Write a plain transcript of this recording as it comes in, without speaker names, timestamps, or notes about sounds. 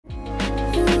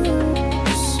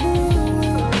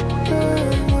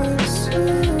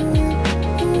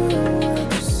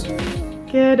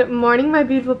Good morning, my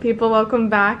beautiful people. Welcome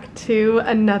back to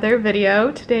another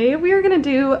video. Today we are gonna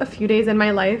do a few days in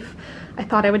my life. I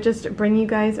thought I would just bring you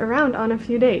guys around on a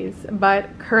few days, but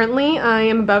currently I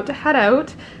am about to head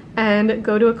out and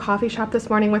go to a coffee shop this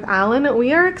morning with Alan.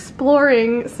 We are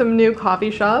exploring some new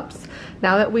coffee shops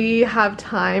now that we have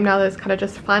time. Now that it's kind of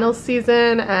just final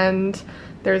season and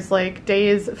there's like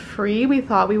days free, we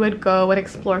thought we would go and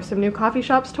explore some new coffee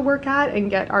shops to work at and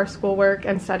get our schoolwork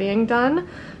and studying done.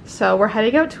 So we're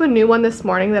heading out to a new one this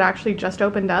morning that actually just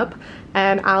opened up,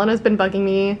 and Alan has been bugging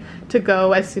me to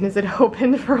go as soon as it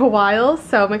opened for a while.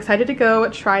 So I'm excited to go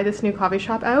try this new coffee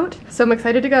shop out. I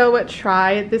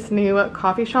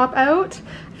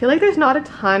feel like there's not a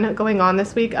ton going on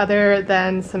this week other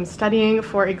than some studying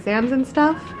for exams and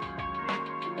stuff.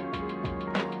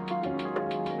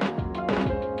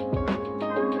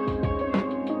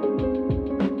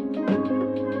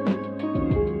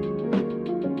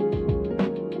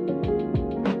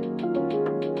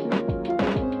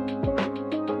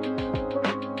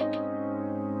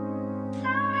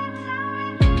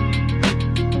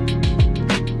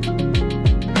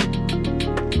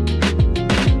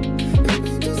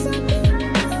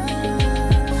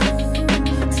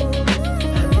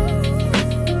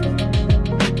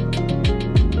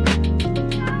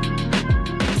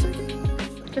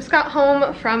 Got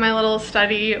home from my little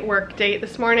study work date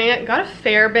this morning. Got a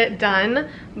fair bit done,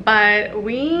 but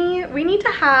we need to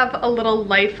have a little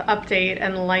life update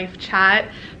and life chat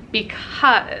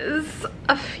because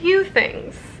a few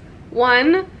things.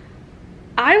 One,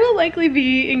 I will likely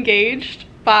be engaged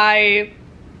by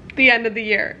the end of the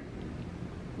year.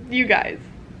 You guys.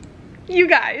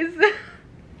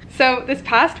 So this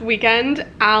past weekend,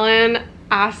 Alan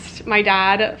asked my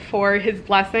dad for his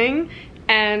blessing,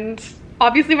 and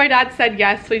obviously my dad said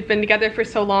yes. We've been together for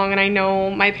so long and I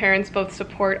know my parents both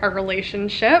support our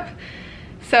relationship.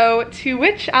 So to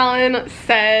which Alan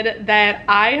said that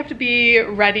I have to be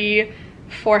ready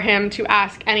for him to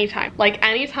ask anytime. Like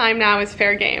anytime now is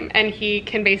fair game, and he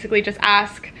can basically just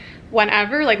ask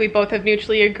whenever. Like we both have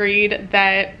mutually agreed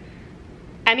that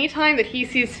anytime that he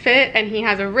sees fit and he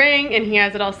has a ring and he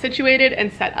has it all situated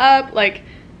and set up, like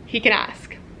he can ask.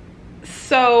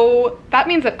 So that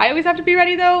means that I always have to be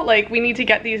ready though. Like we need to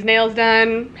get these nails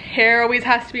done, hair always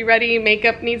has to be ready,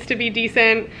 makeup needs to be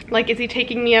decent. Like is he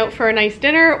taking me out for a nice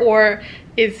dinner, or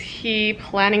is he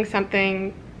planning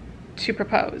something to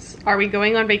propose? Are we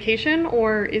going on vacation,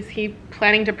 or is he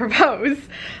planning to propose?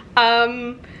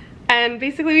 And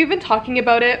basically we've been talking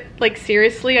about it like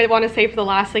seriously, I want to say for the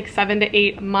last like 7 to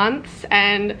 8 months,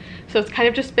 and so it's kind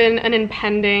of just been an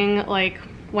impending like,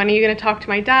 when are you gonna talk to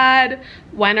my dad?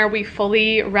 When are we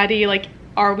fully ready? Like,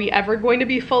 are we ever going to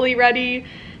be fully ready?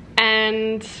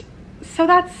 And so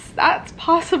that's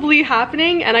possibly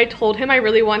happening. And I told him I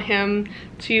really want him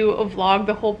to vlog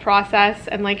the whole process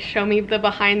and like show me the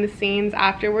behind the scenes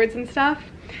afterwards and stuff.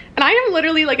 And I am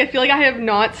literally like, I feel like I have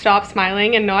not stopped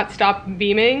smiling and not stopped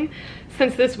beaming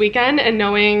since this weekend, and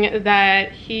knowing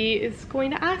that he is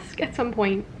going to ask at some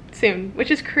point soon,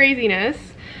 which is craziness.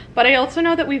 But I also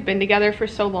know that we've been together for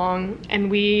so long and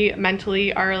we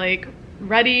mentally are like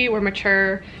ready, we're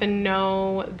mature, and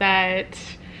know that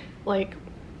like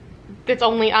it's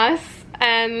only us.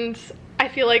 And I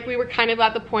feel like we were kind of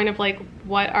at the point of like,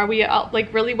 what are we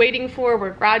like really waiting for?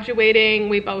 We're graduating,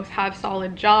 we both have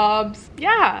solid jobs.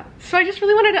 Yeah, so I just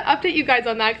really wanted to update you guys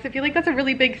on that because I feel like that's a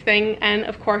really big thing. And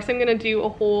of course I'm gonna do a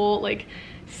whole like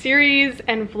series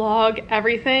and vlog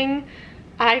everything.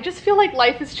 I just feel like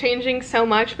life is changing so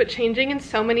much, but changing in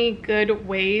so many good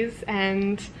ways,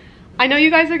 and I know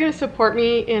you guys are going to support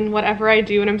me in whatever I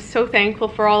do, and I'm so thankful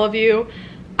for all of you.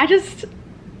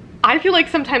 I feel like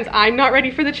sometimes I'm not ready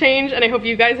for the change, and I hope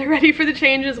you guys are ready for the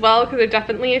change as well, because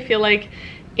I feel like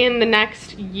in the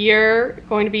next year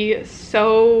going to be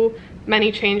so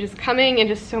many changes coming and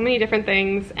just so many different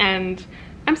things, and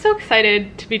I'm so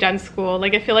excited to be done school.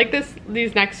 Like I feel like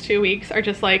these next 2 weeks are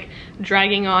just like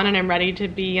dragging on, and I'm ready to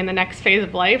be in the next phase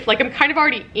of life. Like I'm kind of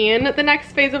already in the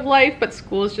next phase of life, but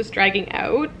school is just dragging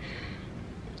out.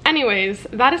 Anyways,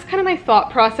 that is kind of my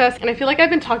thought process, and I feel like I've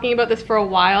been talking about this for a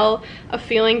while, of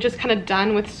feeling just kind of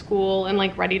done with school and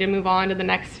like ready to move on to the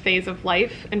next phase of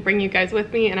life and bring you guys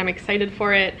with me, and I'm excited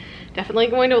for it. Definitely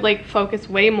going to like focus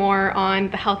way more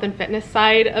on the health and fitness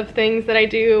side of things that I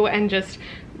do, and just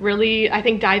really, I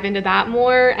think, dive into that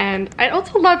more. And I'd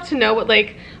also love to know what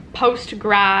like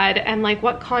post-grad and like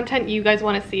what content you guys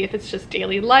want to see, if it's just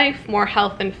daily life, more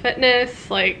health and fitness.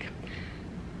 Like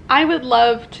I would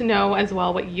love to know as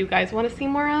well what you guys want to see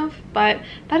more of. But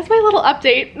that is my little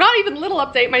update, not even little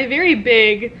update, my very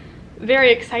big,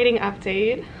 very exciting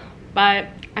update. But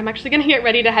I'm actually gonna get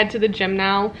ready to head to the gym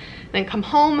now then come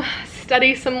home,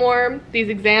 study some more. These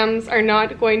exams are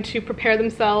not going to prepare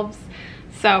themselves.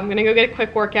 So I'm gonna go get a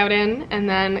quick workout in and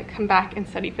then come back and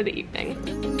study for the evening.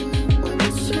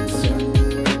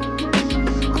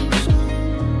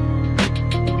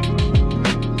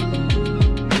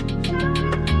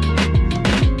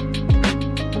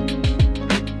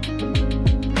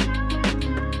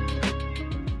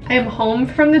 I am home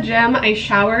from the gym. I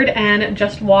showered and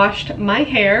just washed my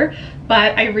hair,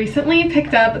 but I recently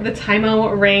picked up the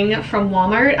Tiiu ring from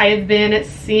Walmart. I have been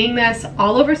seeing this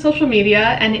all over social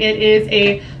media, and it is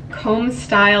a comb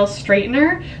style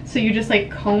straightener. So you just like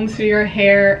comb through your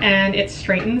hair and it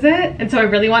straightens it. And so I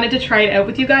really wanted to try it out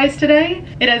with you guys today.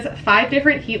 It has 5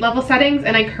 different heat level settings,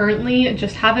 and I currently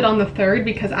just have it on the 3rd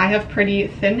because I have pretty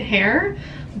thin hair.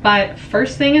 But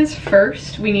first thing is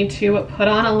first, we need to put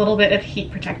on a little bit of heat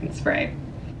protectant spray.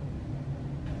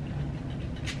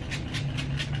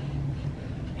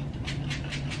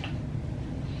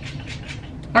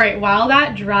 All right, while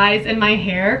that dries in my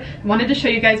hair, I wanted to show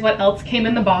you guys what else came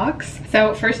in the box.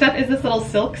 So first up is this little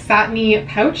silk satiny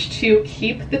pouch to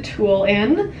keep the tool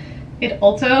in. It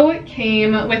also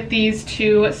came with these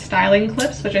 2 styling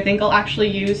clips, which I think I'll actually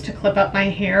use to clip up my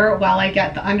hair while I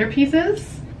get the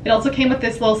underpieces. It also came with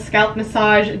this little scalp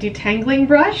massage detangling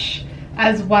brush,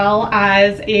 as well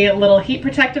as a little heat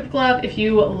protective glove if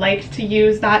you like to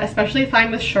use that, especially if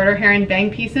I'm with shorter hair and bang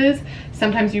pieces.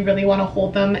 Sometimes you really want to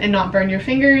hold them and not burn your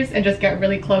fingers and just get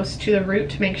really close to the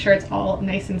root to make sure it's all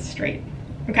nice and straight.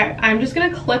 Okay, I'm just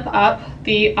gonna clip up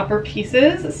the upper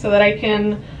pieces so that I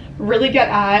can really get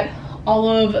at all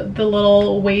of the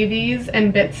little wavies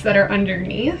and bits that are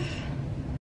underneath.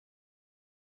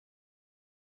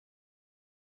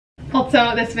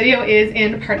 Also, this video is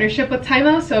in partnership with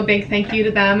Tiiu, so a big thank you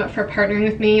to them for partnering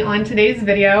with me on today's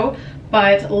video.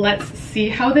 But let's see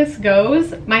how this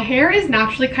goes. My hair is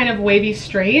naturally kind of wavy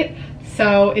straight,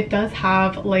 so it does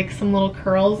have like some little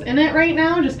curls in it right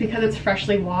now just because it's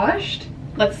freshly washed.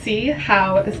 Let's see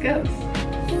how this goes.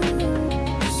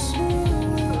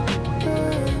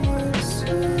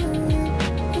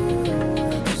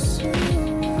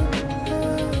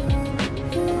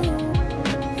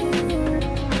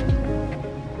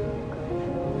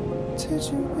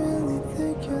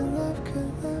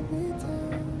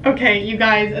 Okay, you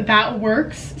guys, that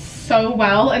works so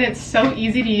well, and it's so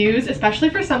easy to use, especially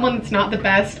for someone that's not the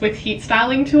best with heat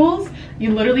styling tools.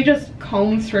 You literally just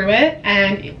comb through it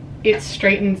and it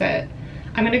straightens it.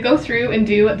 I'm gonna go through and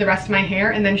do the rest of my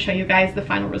hair and then show you guys the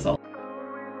final result.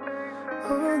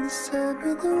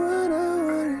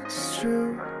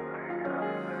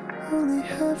 Only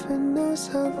heaven knows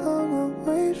how long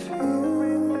I'll wait for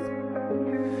you.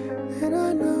 And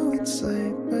I know it's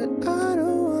late, but I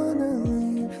don't wanna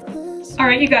leave this. All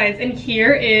right, you guys, and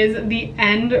here is the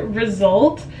end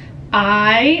result.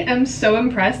 I am so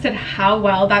impressed at how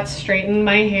well that straightened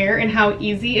my hair and how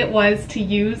easy it was to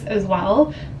use as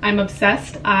well. I'm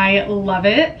obsessed. I love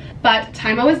it. But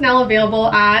Tiiu is now available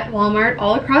at Walmart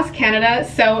all across Canada,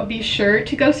 so be sure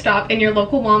to go stop in your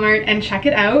local Walmart and check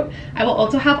it out. I will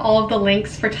also have all of the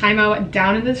links for Tiiu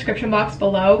down in the description box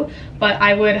below, but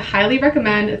I would highly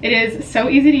recommend. It is so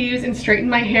easy to use and straighten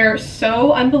my hair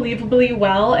so unbelievably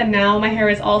well, and now my hair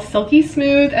is all silky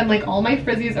smooth and like all my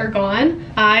frizzies are gone.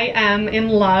 I am in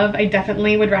love. I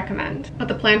definitely would recommend. But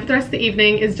the plan for the rest of the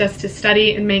evening is just to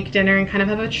study and make dinner and kind of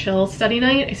have a chill study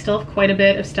night. I still have quite a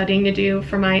bit of studying to do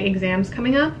for my exams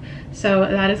coming up, so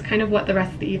that is kind of what the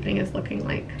rest of the evening is looking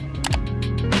like.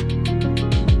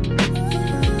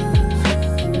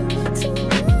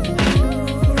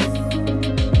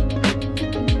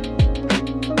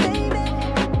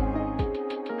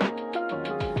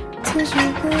 Did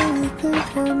you really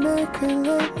think one night could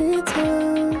let me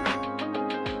down?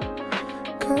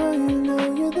 Girl, you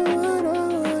know you're the one I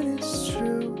want, it's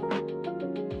true.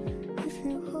 If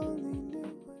you only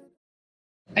knew.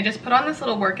 I just put on this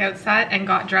little workout set and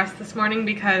got dressed this morning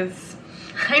because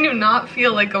I do not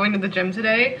feel like going to the gym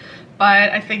today,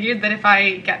 but I figured that if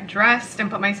I get dressed and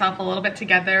put myself a little bit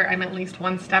together, I'm at least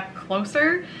one step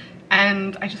closer.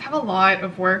 And I just have a lot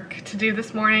of work to do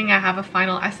this morning. I have a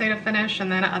final essay to finish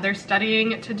and then other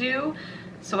studying to do.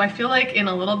 So I feel like in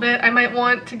a little bit I might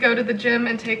want to go to the gym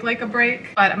and take like a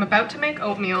break. But I'm about to make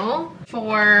oatmeal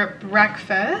for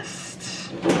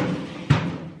breakfast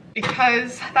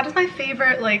because that is my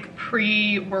favorite like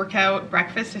pre-workout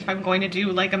breakfast if I'm going to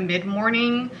do like a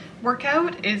mid-morning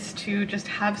workout, is to just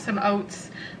have some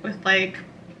oats with like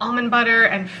almond butter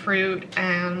and fruit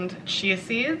and chia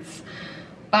seeds.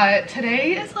 But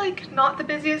today is like not the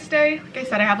busiest day. Like I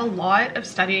said, I have a lot of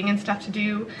studying and stuff to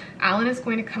do. Alan is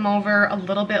going to come over a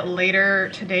little bit later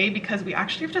today because we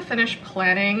actually have to finish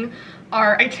planning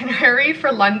our itinerary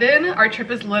for London. Our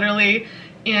trip is literally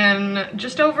in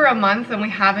just over a month and we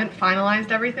haven't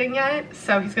finalized everything yet.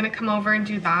 So he's gonna come over and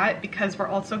do that because we're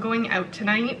also going out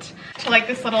tonight to like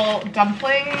this little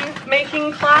dumpling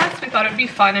making class. We thought it would be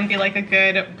fun and be like a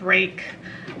good break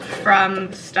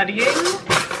from studying.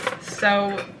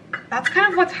 So that's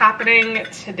kind of what's happening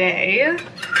today.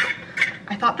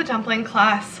 I thought the dumpling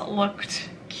class looked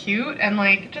cute and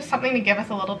like just something to give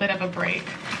us a little bit of a break.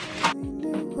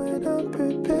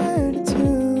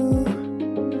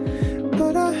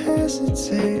 But I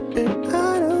hesitate and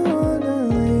I don't wanna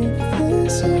leave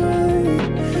this way.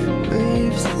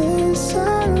 Leave this,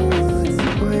 I don't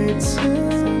wanna wait too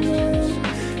long.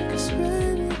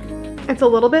 It's a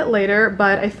little bit later,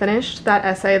 but I finished that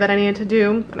essay that I needed to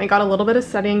do and I got a little bit of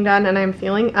studying done and I'm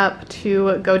feeling up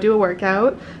to go do a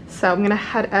workout. So I'm gonna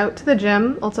head out to the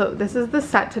gym. Also, this is the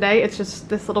set today. It's just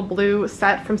this little blue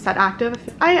set from Set Active.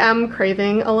 I am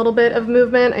craving a little bit of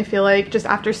movement. I feel like just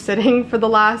after sitting for the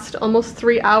last almost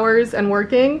 3 hours and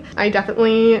working, I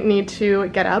definitely need to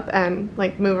get up and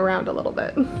like move around a little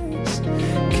bit.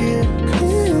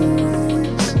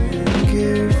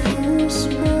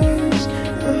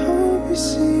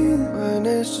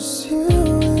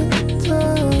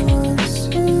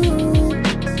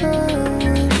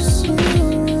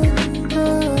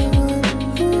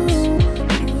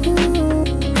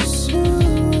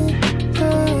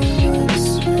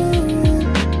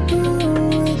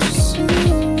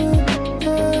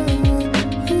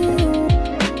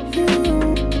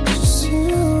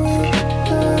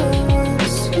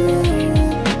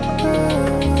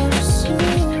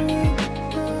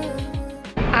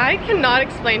 Not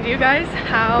explain to you guys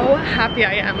how happy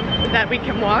I am that we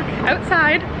can walk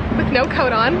outside with no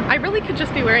coat on. I really could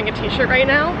just be wearing a t-shirt right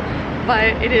now, but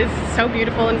it is so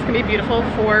beautiful and it's gonna be beautiful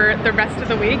for the rest of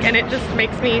the week and it just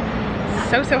makes me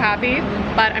so happy.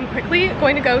 But I'm quickly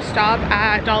going to go stop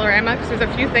at Dollarama because there's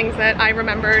a few things that I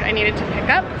remembered I needed to pick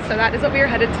up, so that is what we are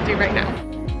headed to do right now.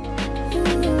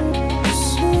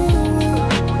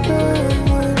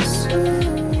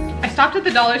 Stopped at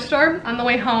the dollar store on the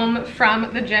way home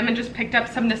from the gym and just picked up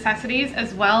some necessities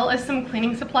as well as some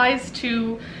cleaning supplies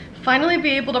to finally be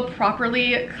able to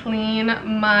properly clean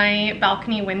my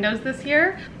balcony windows this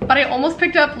year. But I almost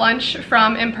picked up lunch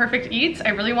from Imperfect Eats. I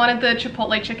really wanted the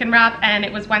Chipotle chicken wrap and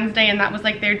it was Wednesday and that was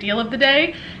like their deal of the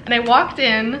day. And I walked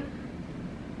in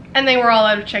and they were all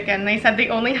out of chicken. They said they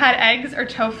only had eggs or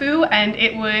tofu and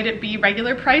it would be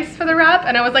regular price for the wrap.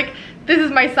 And I was like, this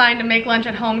is my sign to make lunch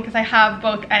at home because I have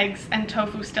both eggs and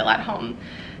tofu still at home.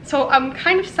 So I'm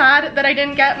kind of sad that I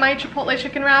didn't get my Chipotle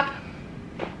chicken wrap,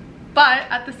 but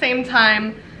at the same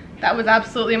time, that was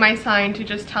absolutely my sign to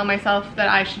just tell myself that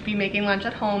I should be making lunch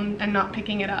at home and not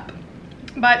picking it up.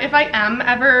 But if I am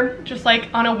ever just like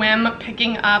on a whim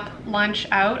picking up lunch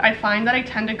out, I find that I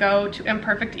tend to go to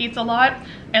Imperfect Eats a lot.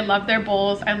 I love their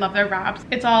bowls, I love their wraps.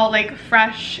 It's all like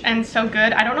fresh and so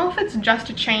good. I don't know if it's just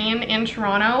a chain in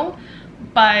Toronto,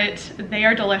 but they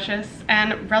are delicious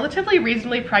and relatively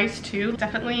reasonably priced too.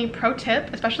 Definitely pro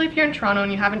tip, especially if you're in Toronto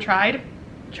and you haven't tried,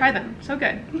 try them, so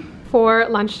good. For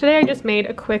lunch today, I just made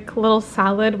a quick little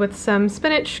salad with some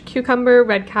spinach, cucumber,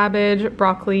 red cabbage,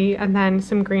 broccoli, and then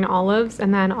some green olives,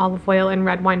 and then olive oil and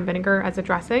red wine vinegar as a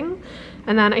dressing.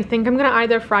 And then I think I'm gonna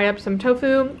either fry up some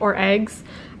tofu or eggs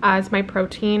as my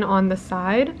protein on the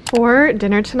side. For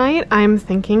dinner tonight, I'm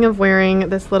thinking of wearing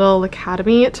this little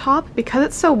Academy top because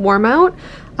it's so warm out,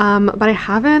 but I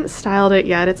haven't styled it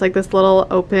yet. It's like this little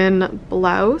open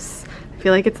blouse. I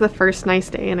feel like it's the first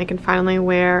nice day and I can finally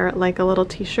wear like a little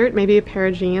t-shirt, maybe a pair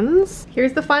of jeans.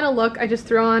 Here's the final look. I just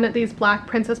threw on these black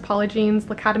Princess Polly jeans,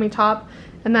 Academy top,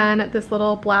 and then this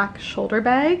little black shoulder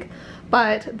bag.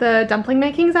 But the dumpling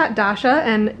making's at Dasha,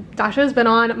 and Dasha has been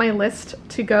on my list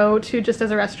to go to just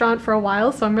as a restaurant for a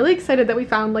while, so I'm really excited that we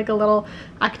found like a little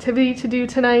activity to do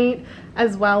tonight,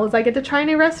 as well as I get to try a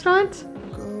new restaurant.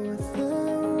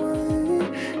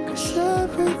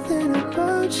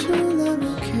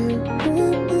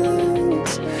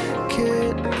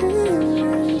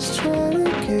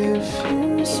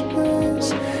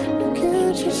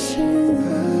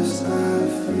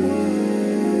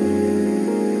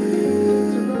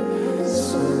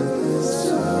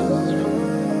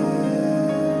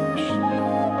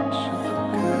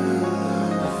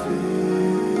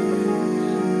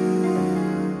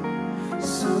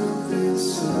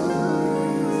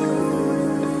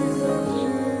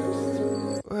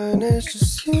 It's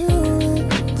just you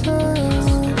and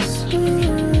I, just you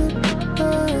and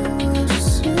I,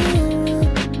 just you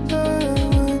and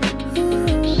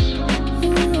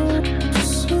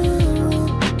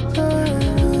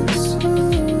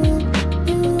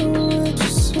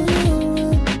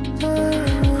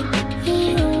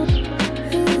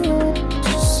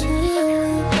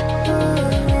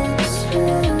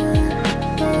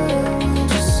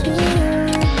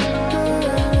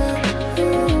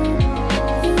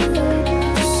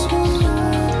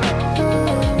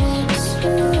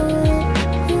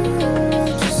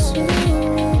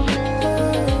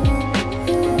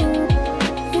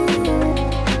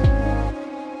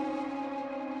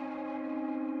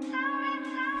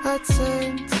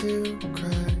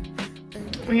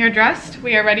We are dressed,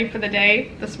 we are ready for the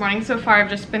day. This morning so far I've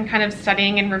just been kind of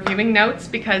studying and reviewing notes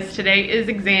because today is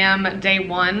exam day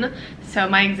 1. So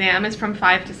my exam is from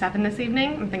 5 to 7 this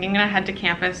evening. I'm thinking I'm gonna head to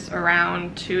campus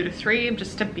around 2 to 3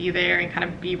 just to be there and kind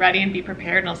of be ready and be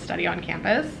prepared, and I'll study on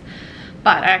campus.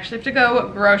 But I actually have to go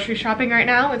grocery shopping right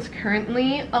now. It's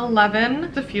currently 11.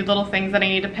 There's a few little things that I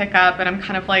need to pick up, and I'm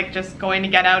kind of like just going to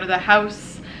get out of the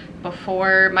house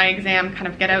before my exam, kind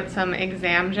of get out some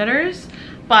exam jitters.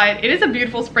 But it is a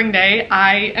beautiful spring day.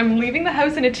 I am leaving the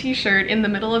house in a t-shirt in the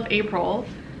middle of April.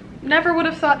 Never would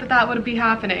have thought that that would be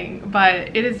happening,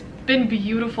 but it has been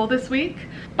beautiful this week.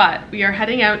 But we are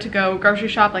heading out to go grocery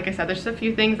shop. Like I said, there's just a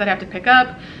few things that I have to pick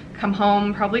up, come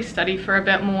home, probably study for a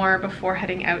bit more before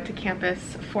heading out to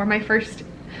campus for my first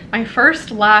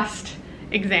last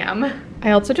exam.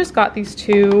 I also just got these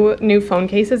 2 new phone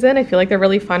cases in. I feel like they're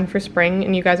really fun for spring,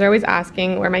 and you guys are always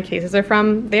asking where my cases are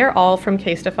from. They are all from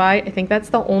Casetify. I think that's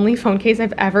the only phone case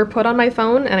I've ever put on my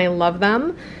phone, and I love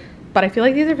them. But I feel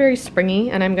like these are very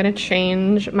springy, and I'm gonna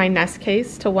change my Nest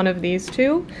case to one of these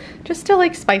 2 just to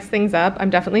like spice things up. I'm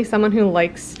definitely someone who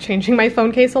likes changing my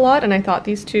phone case a lot, and I thought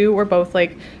these 2 were both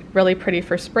like really pretty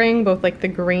for spring, both like the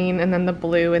green and then the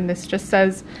blue, and this just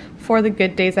says "for the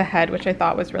good days ahead," which I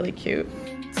thought was really cute.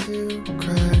 To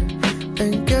cry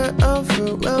and get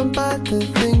overwhelmed by the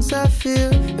things I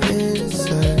feel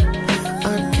inside.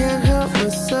 I can't help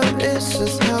myself, it's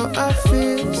just how I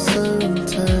feel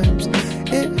sometimes.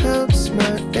 It helps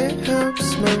my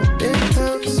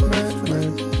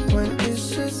when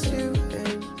it's just you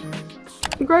and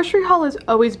The grocery haul is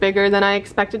always bigger than I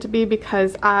expect it to be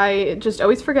because I just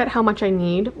always forget how much I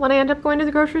need when I end up going to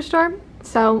the grocery store.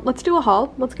 So let's do a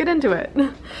haul. Let's get into it.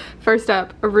 First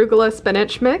up, arugula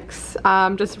spinach mix.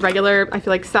 Just regular, I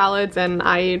feel like salads, and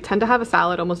I tend to have a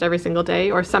salad almost every single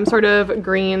day, or some sort of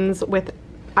greens with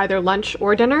either lunch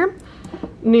or dinner.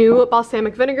 New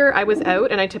balsamic vinegar. I was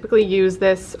out and I typically use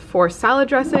this for salad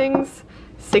dressings.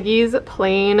 Siggy's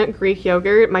plain Greek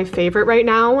yogurt, my favorite right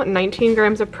now. 19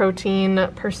 grams of protein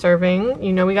per serving.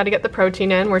 You know we got to get the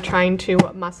protein in. We're trying to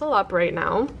muscle up right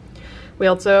now. We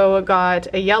also got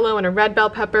a yellow and a red bell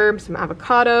pepper, some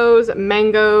avocados,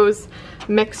 mangoes,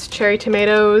 mixed cherry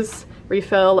tomatoes,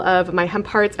 refill of my hemp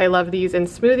hearts. I love these in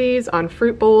smoothies, on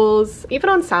fruit bowls, even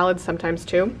on salads sometimes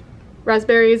too.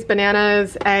 Raspberries,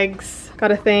 bananas, eggs.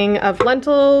 Got a thing of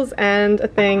lentils and a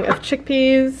thing of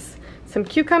chickpeas, some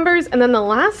cucumbers, and then the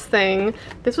last thing,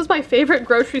 this was my favorite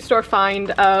grocery store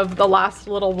find of the last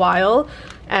little while,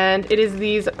 and it is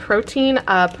these protein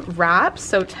up wraps.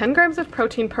 So 10 grams of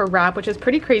protein per wrap, which is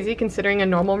pretty crazy considering a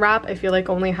normal wrap I feel like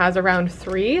only has around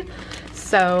 3.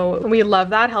 So we love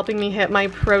that, helping me hit my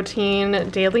protein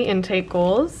daily intake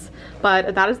goals.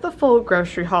 But that is the full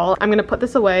grocery haul. I'm gonna put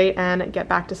this away and get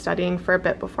back to studying for a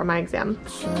bit before my exam.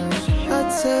 I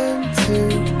tend to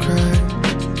cry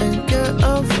and get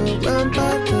overwhelmed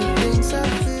by the things I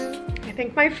feel. I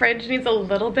think my fridge needs a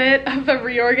little bit of a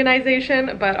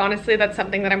reorganization, but honestly that's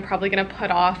something that I'm probably gonna put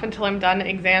off until I'm done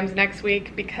exams next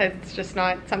week because it's just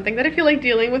not something that I feel like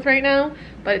dealing with right now,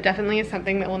 but it definitely is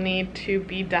something that will need to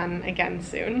be done again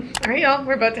soon. All right, y'all,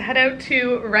 we're about to head out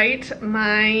to write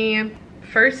my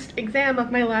first exam of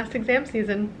my last exam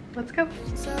season. Let's go.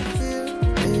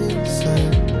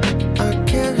 I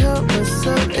can't help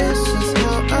myself, it's just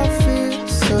how I feel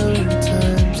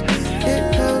sometimes.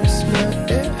 It helps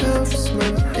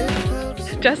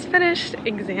Just finished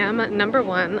exam number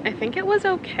 1. I think it was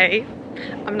okay.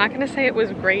 I'm not gonna say it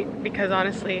was great because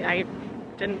honestly I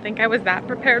didn't think I was that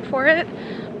prepared for it,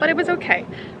 but it was okay.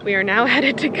 We are now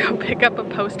headed to go pick up a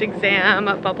post-exam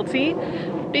bubble tea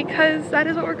because that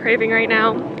is what we're craving right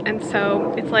now, and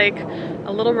so it's like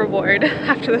a little reward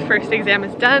after the first exam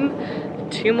is done.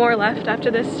 2 more left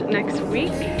after this next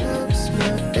week.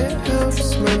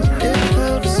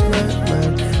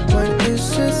 when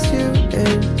it's just you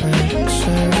and I.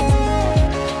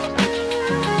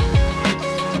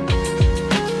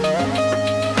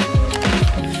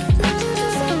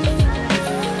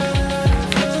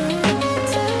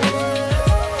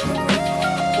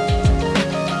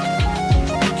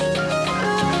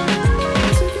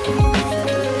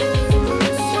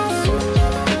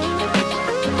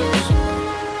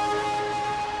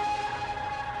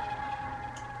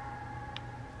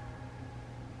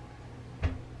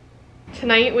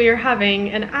 Tonight we are having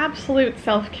an absolute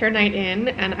self-care night in,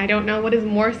 and I don't know what is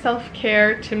more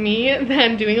self-care to me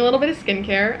than doing a little bit of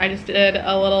skincare. I just did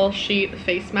a little sheet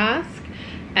face mask,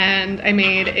 and I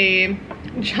made a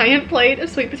giant plate of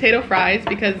sweet potato fries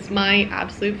because my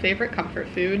absolute favorite comfort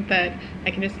food that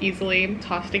I can just easily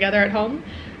toss together at home.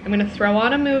 I'm gonna throw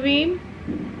on a movie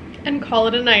and call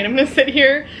it a night. I'm gonna sit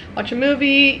here, watch a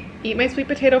movie, eat my sweet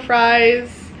potato fries,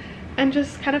 and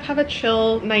just kind of have a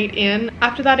chill night in.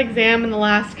 After that exam and the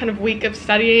last kind of week of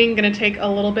studying, gonna take a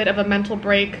little bit of a mental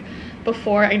break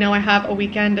before I know I have a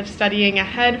weekend of studying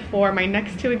ahead for my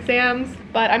next 2 exams.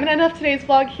 But I'm gonna end off today's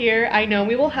vlog here. I know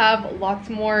we will have lots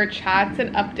more chats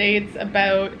and updates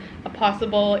about a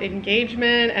possible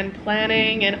engagement and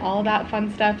planning and all that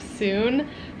fun stuff soon.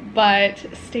 But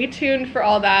stay tuned for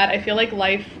all that. I feel like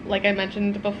life, like I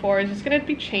mentioned before, is just gonna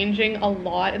be changing a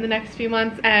lot in the next few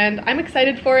months, and I'm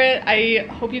excited for it. I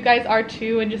hope you guys are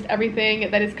too, and just everything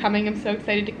that is coming. I'm so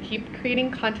excited to keep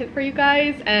creating content for you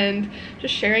guys and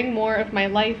just sharing more of my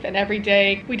life and every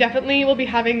day. We definitely will be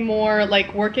having more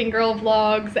like working girl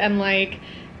vlogs and like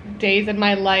days in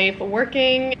my life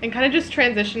working, and kind of just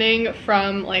transitioning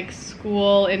from like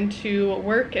school into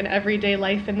work and everyday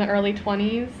life in the early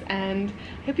 20s. And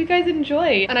I hope you guys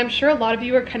enjoy, and I'm sure a lot of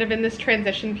you are kind of in this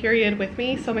transition period with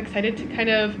me, so I'm excited to kind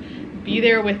of be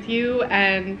there with you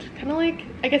and kind of like,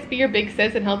 I guess, be your big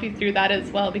sis and help you through that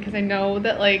as well, because I know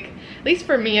that, like, at least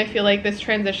for me, I feel like this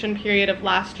transition period of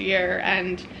last year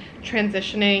and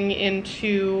transitioning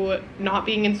into not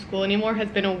being in school anymore has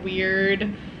been a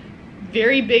weird,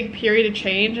 very big period of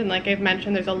change. And like I've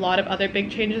mentioned, there's a lot of other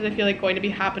big changes I feel like going to be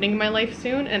happening in my life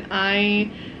soon, and I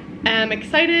am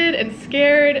excited and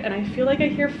scared, and I feel like I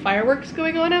hear fireworks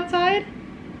going on outside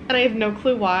and I have no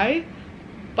clue why,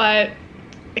 but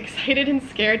excited and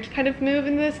scared to kind of move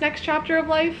into this next chapter of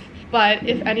life. But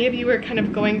if any of you are kind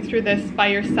of going through this by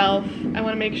yourself, I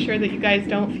want to make sure that you guys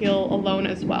don't feel alone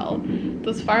as well.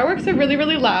 Those fireworks are really,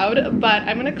 really loud, but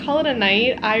I'm gonna call it a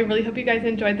night. I really hope you guys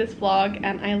enjoyed this vlog,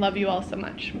 and I love you all so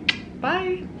much.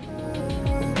 Bye!